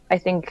I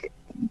think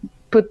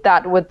put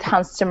that with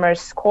Hans Zimmer's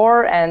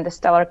score and the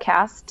stellar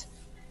cast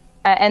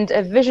and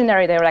a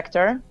visionary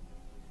director,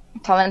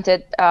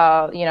 talented,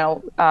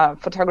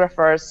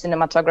 photographers,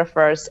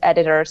 cinematographers,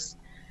 editors,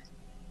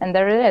 and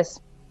there it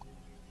is.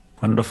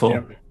 Wonderful.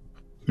 Yeah.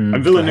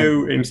 And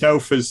Villeneuve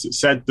himself has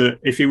said that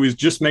if he was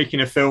just making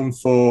a film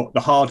for the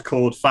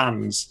hardcore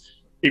fans,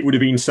 it would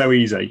have been so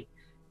easy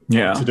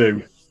to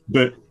do.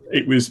 But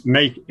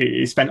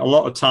he spent a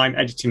lot of time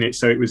editing it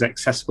so it was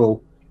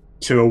accessible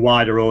to a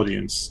wider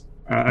audience.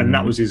 And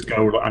that was his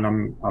goal,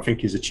 and I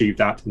think he's achieved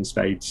that in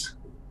spades.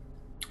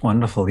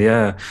 Wonderful,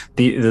 yeah.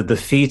 The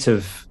feat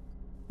of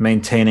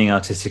maintaining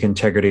artistic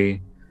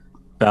integrity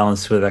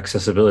balanced with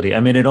accessibility. I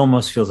mean, it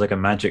almost feels like a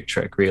magic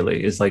trick,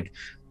 really. It's like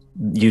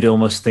you'd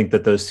almost think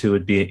that those two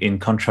would be in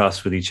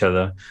contrast with each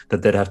other,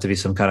 that there'd have to be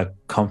some kind of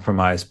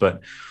compromise.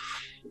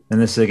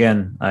 And this,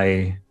 again,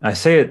 I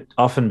say it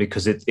often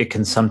because it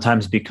can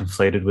sometimes be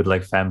conflated with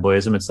like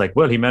fanboyism. It's like,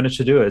 well, he managed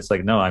to do it. It's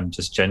like, no, I'm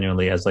just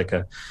genuinely, as like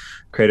a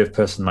creative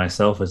person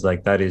myself, is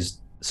like, that is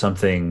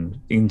something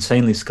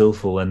insanely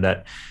skillful, and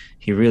that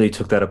he really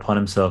took that upon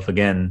himself.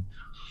 Again,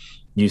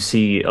 you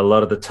see a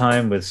lot of the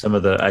time with some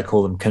of the, I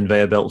call them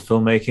conveyor belt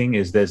filmmaking,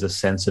 is there's a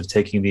sense of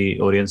taking the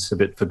audience a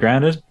bit for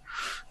granted.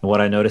 And what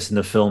I noticed in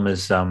the film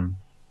is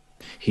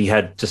he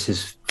had just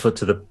his foot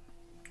to the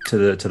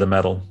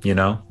metal,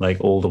 like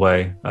all the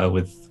way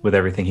with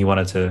everything he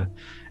wanted to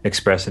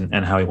express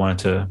and how he wanted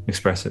to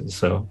express it.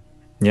 So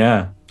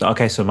yeah.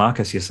 Okay, so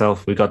Marcus,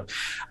 yourself, I've got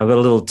a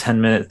little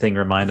 10-minute thing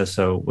reminder,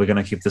 so we're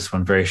going to keep this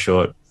one very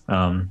short.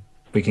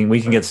 We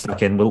can get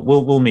stuck in.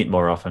 We'll meet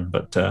more often,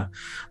 but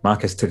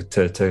Marcus,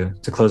 to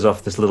close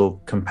off this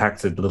little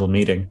compacted little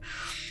meeting.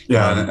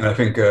 Yeah, and I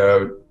think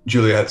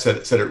Julia had said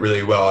it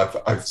really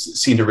well. I've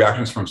seen the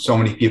reactions from so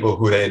many people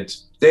who they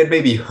had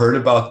maybe heard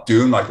about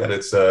Dune, like that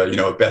it's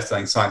a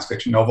best-selling science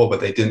fiction novel, but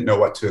they didn't know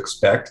what to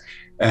expect.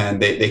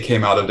 And they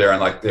came out of there and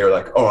like they were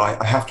like, oh,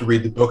 I have to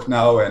read the book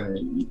now,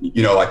 and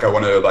like I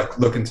want to like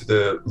look into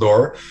the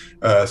lore.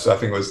 So I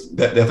think it was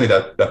definitely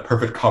that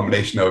perfect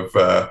combination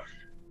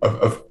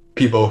of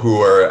people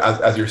who are,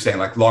 as you're saying,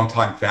 like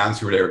longtime fans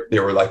who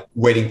were like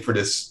waiting for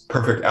this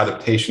perfect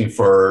adaptation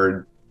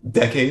for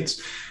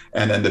decades,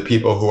 and then the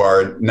people who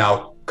are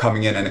now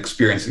coming in and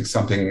experiencing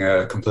something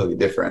completely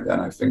different.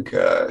 And I think,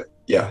 I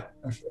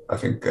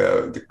think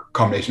the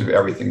combination of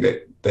everything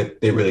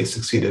that they really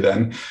succeeded.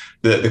 And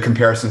the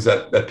comparisons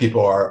that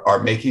people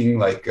are making,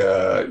 like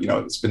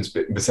it's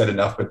been said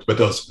enough, but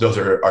those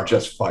are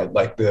justified.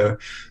 Like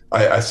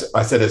I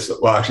said this.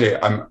 Well, actually,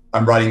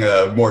 I'm writing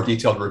a more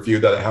detailed review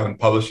that I haven't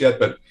published yet,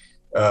 but.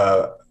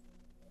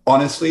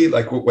 Honestly,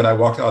 like when I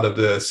walked out of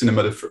the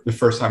cinema the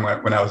first time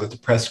when I was at the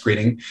press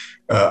screening,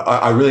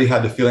 I really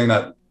had the feeling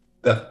that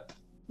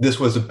this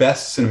was the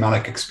best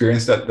cinematic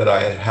experience that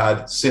I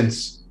had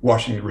since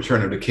watching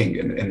Return of the King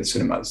in the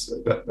cinemas.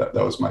 That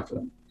was my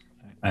feeling.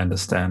 I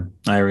understand.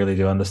 I really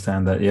do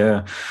understand that.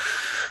 Yeah.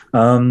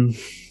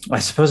 I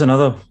suppose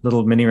another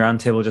little mini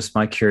roundtable, just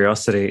my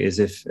curiosity, is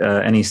if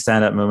any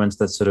stand-up moments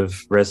that sort of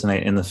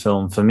resonate in the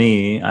film. For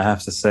me, I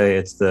have to say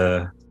it's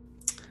the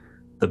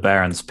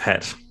Baron's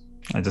pet.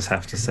 I just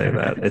have to say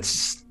that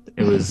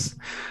it was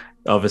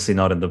obviously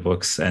not in the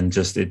books, and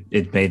just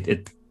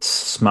it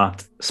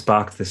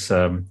sparked this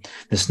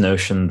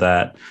notion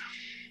that,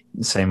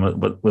 same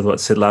with what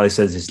Sid Lally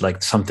says, is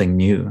like something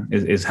new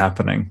is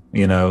happening,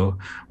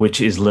 which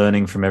is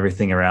learning from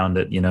everything around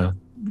it.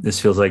 This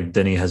feels like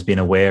Denis has been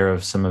aware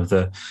of some of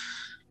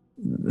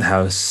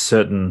how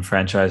certain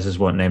franchises,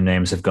 won't name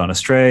names, have gone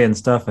astray and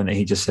stuff, and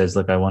he just says,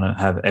 look, I want to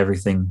have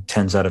everything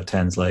 10s out of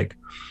 10s, like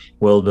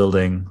world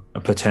building, a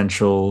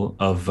potential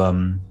of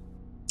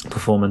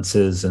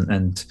performances,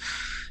 and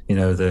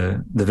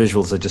the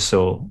visuals are just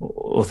so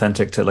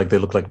authentic to, like, they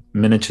look like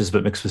miniatures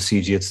but mixed with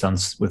CG. It's done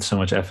with so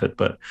much effort.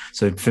 But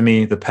so for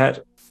me, the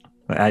pet,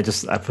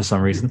 for some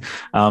reason,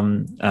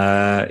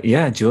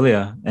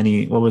 Julia,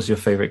 what was your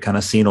favorite kind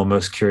of scene or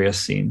most curious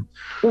scene?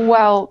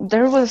 Well,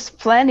 there was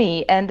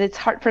plenty, and it's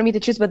hard for me to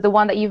choose, but the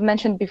one that you've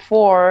mentioned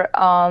before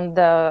on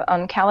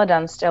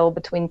Caladan, still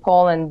between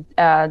Paul and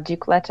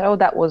Duke Leto,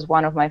 that was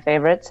one of my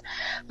favorites.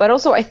 But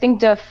also, I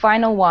think the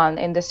final one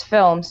in this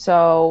film,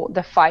 so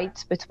the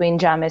fight between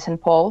Jamis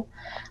and Paul,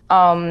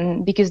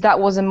 because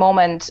that was a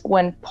moment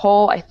when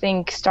Paul, I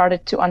think,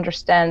 started to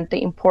understand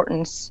the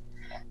importance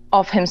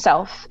of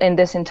himself in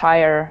this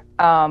entire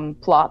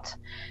plot.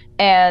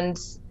 And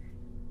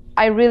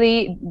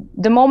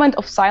the moment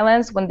of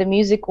silence when the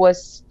music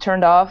was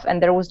turned off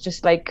and there was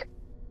just like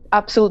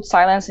absolute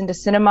silence in the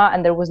cinema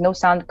and there was no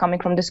sound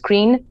coming from the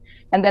screen,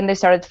 and then they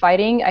started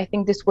fighting, I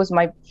think this was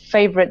my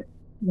favorite,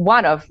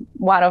 one of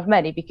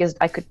many, because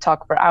I could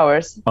talk for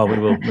hours. We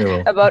will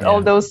about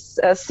all those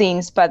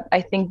scenes, but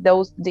I think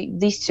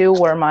these two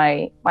were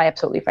my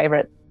absolutely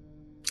favorite.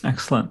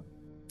 Excellent.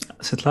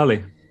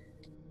 Sitlali.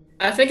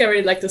 I think I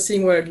really like the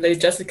scene where Lady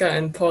Jessica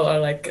and Paul are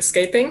like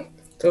escaping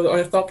to the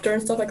ornithopter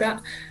and stuff like that.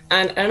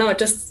 And I don't know, it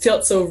just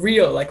felt so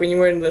real. Like when you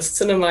were in the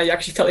cinema, you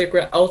actually felt like you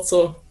were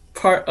also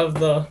part of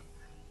the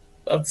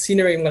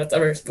scenery and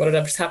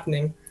whatever's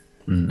happening.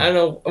 I don't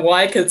know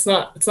why, because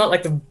it's not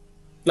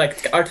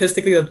like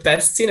artistically the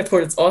best scene. Of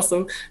course, it's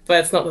awesome,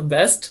 but it's not the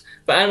best.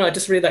 But I don't know, I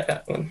just really like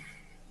that one.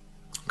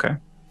 Okay,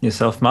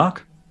 yourself,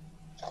 Mark?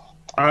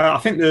 I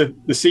think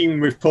the scene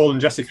with Paul and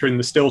Jessica in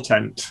the still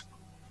tent.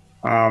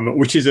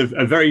 Which is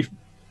a very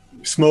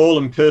small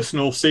and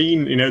personal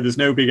scene. There's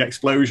no big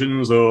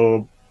explosions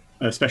or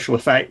special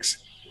effects,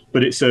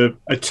 but it's a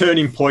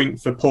turning point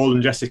for Paul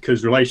and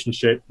Jessica's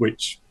relationship,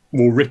 which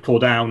will ripple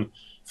down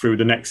through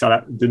the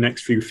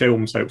next few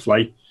films,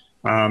 hopefully.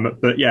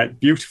 But yeah,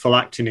 beautiful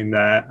acting in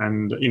there,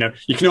 and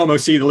you can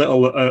almost see the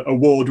little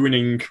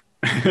award-winning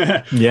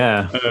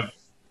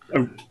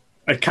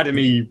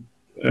Academy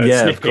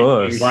of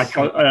course, like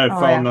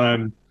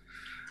from.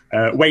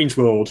 Wayne's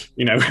World,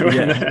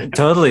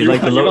 totally,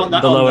 like the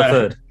lower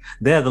third.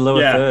 The lower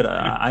third.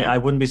 I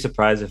wouldn't be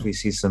surprised if we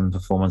see some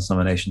performance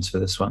nominations for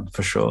this one,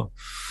 for sure.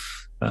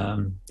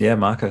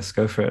 Marcus,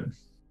 go for it.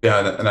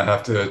 Yeah, and I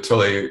have to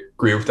totally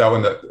agree with that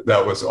one.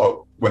 That was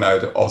when I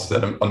also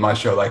said on my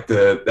show, like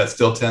that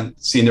still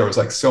tent scene, there was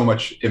like so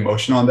much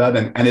emotion on that,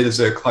 and it is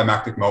a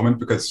climactic moment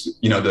because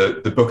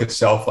the book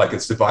itself, like,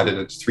 it's divided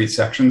into 3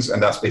 sections,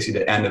 and that's basically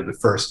the end of the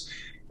first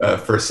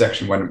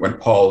section when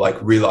Paul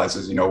like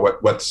realizes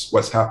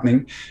what's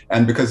happening,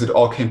 and because it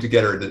all came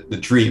together, the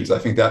dreams. I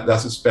think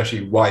that's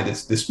especially why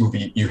this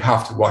movie, you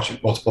have to watch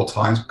it multiple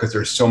times, because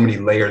there's so many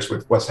layers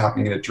with what's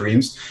happening in the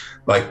dreams.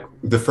 Like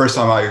the first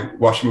time I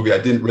watched the movie, I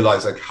didn't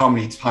realize like how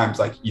many times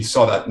like you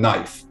saw that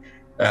knife,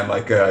 and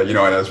like and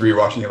I was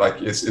rewatching it,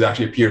 like it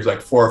actually appears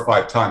like 4 or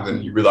 5 times,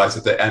 and you realize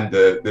at the end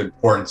the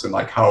importance and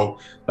like how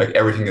like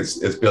everything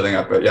is building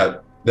up. But yeah,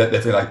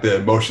 definitely like the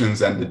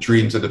emotions and the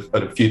dreams of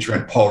the future,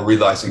 and Paul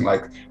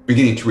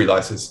beginning to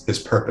realize his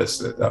purpose.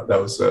 That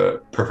was a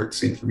perfect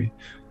scene for me.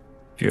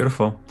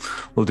 Beautiful.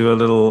 We'll do a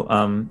little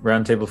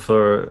roundtable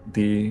for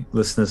the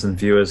listeners and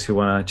viewers who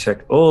want to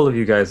check all of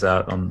you guys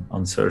out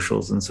on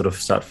socials and sort of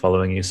start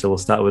following you. So we'll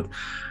start with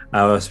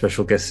our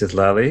special guest,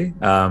 Sitlali.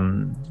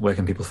 Where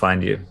can people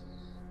find you?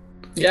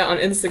 Yeah, on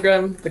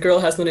Instagram, The Girl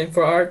Has No Name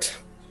for Art.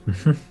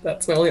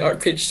 That's my only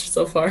art page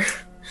so far.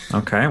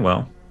 Okay,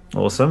 well,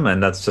 Awesome.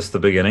 And that's just the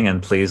beginning.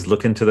 And please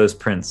look into those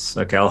prints.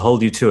 Okay, I'll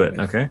hold you to it.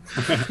 Okay,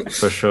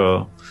 for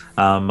sure.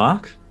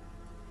 Mark?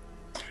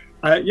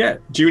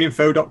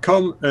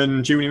 Duneinfo.com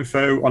and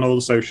Duneinfo on all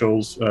the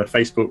socials,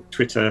 Facebook,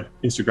 Twitter,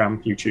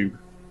 Instagram, YouTube.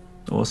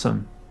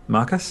 Awesome.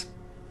 Marcus?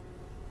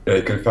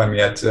 You can find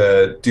me at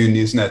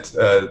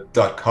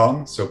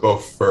DuneNewsNet.com, so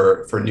both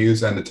for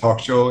news and the talk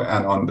show,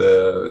 and on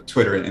the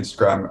Twitter and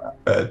Instagram,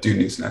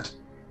 DuneNewsNet.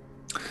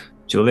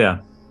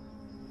 Julia?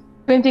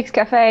 Twin Peaks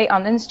Cafe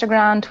on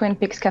Instagram,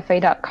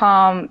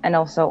 twinpeakscafe.com, and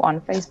also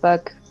on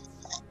Facebook.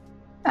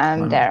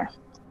 I'm there.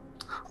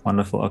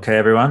 Wonderful. Okay,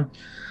 everyone.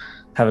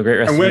 Have a great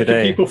rest of your day. And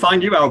where can people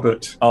find you,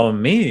 Albert? Oh,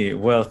 me?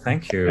 Well,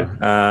 thank you.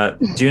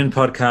 Dune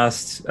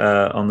Podcast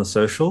on the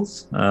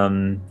socials,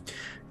 and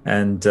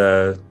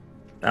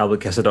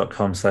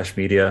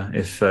albertkesser.com/media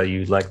if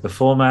you like the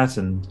format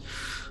and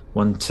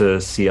want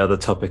to see other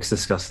topics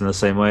discussed in the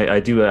same way. I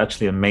do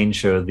actually a main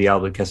show of the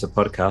Albert Kesser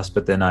podcast,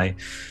 but then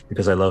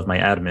because I love my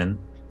admin,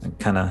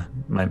 kind of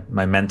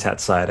my mentat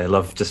side, I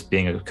love just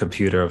being a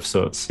computer of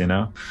sorts,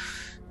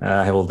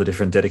 I have all the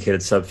different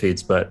dedicated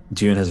subfeeds, but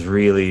Dune has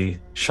really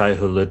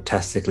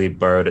childhood-tastically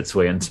burrowed its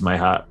way into my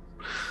heart.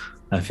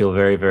 I feel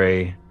very,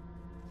 very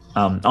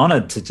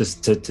honored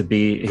to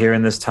be here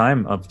in this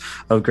time of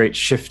great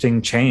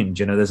shifting change.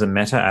 There's a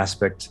meta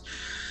aspect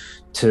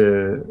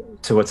to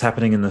what's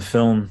happening in the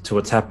film, to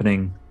what's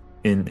happening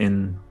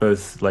in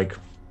both like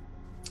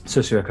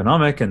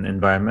socioeconomic and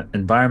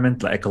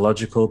environment, like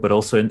ecological, but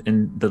also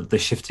in the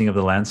shifting of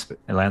the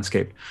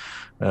landscape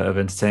of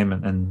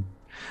entertainment. And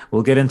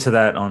we'll get into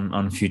that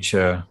on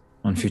future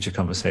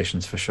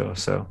conversations for sure.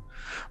 So,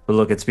 but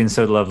look, it's been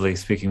so lovely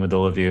speaking with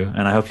all of you,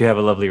 and I hope you have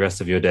a lovely rest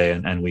of your day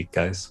and week,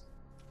 guys.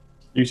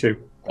 You too.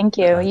 Thank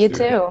you. You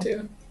too.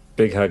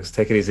 Big hugs.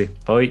 Take it easy.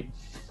 Bye.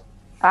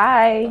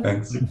 Bye.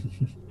 Thanks.